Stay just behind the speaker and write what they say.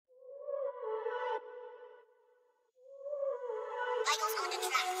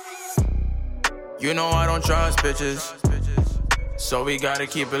You know I don't trust bitches, so we gotta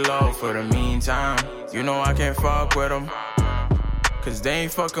keep it low for the meantime. You know I can't fuck with them, cause they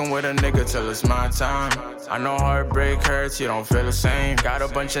ain't fucking with a nigga till it's my time. I know heartbreak hurts, you don't feel the same. Got a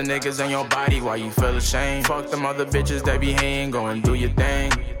bunch of niggas in your body, why you feel ashamed? Fuck them other bitches that be hating, go and do your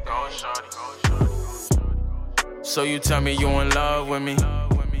thing. So you tell me you in love with me,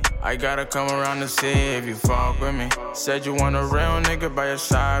 I gotta come around to see if you fuck with me. Said you want a real nigga by your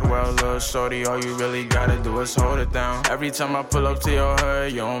side. Well, little shorty, all you really gotta do is hold it down. Every time I pull up to your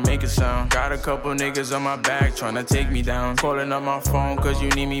hood, you don't make a sound. Got a couple niggas on my back tryna take me down. Calling up my phone cause you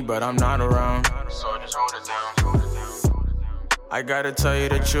need me, but I'm not around. So just hold it down. I gotta tell you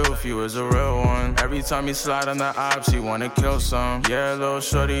the truth, you was a real one. Every time you slide on the ops, you wanna kill some. Yeah, little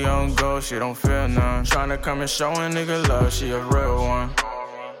shorty on go, she don't feel none. Tryna come and show a nigga love, she a real one.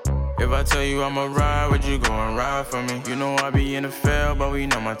 If I tell you I'ma ride, would you go and ride for me? You know I be in the field, but we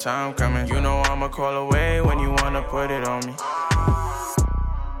know my time coming. You know I'ma call away when you wanna put it on me.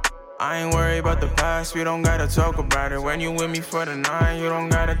 I ain't worried about the past, we don't gotta talk about it. When you with me for the night, you don't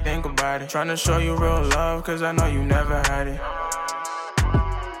gotta think about it. Tryna show you real love, cause I know you never had it.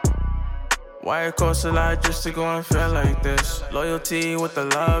 Why it costs a lot just to go and feel like this? Loyalty with the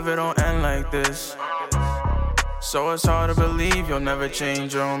love, it don't end like this. So it's hard to believe you'll never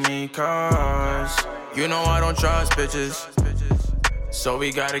change on me, cause you know I don't trust bitches, so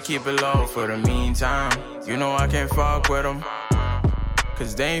we gotta keep it low for the meantime. You know I can't fuck with them,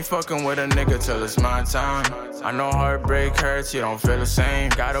 cause they ain't fucking with a nigga till it's my time. I know heartbreak hurts, you don't feel the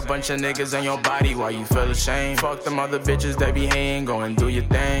same. Got a bunch of niggas in your body, why you feel ashamed? Fuck them other bitches that be hating, go and do your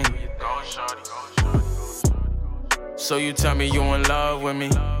thing. So you tell me you in love with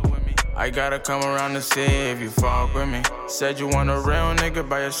me, I gotta come around to see if you fuck with me. Said you want a real nigga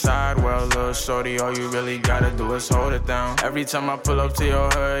by your side. Well, little shorty, all you really gotta do is hold it down. Every time I pull up to your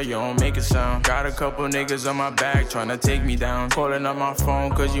hood, you don't make a sound. Got a couple niggas on my back tryna take me down. Calling up my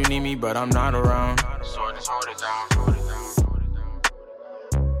phone cause you need me, but I'm not around. So just hold it down.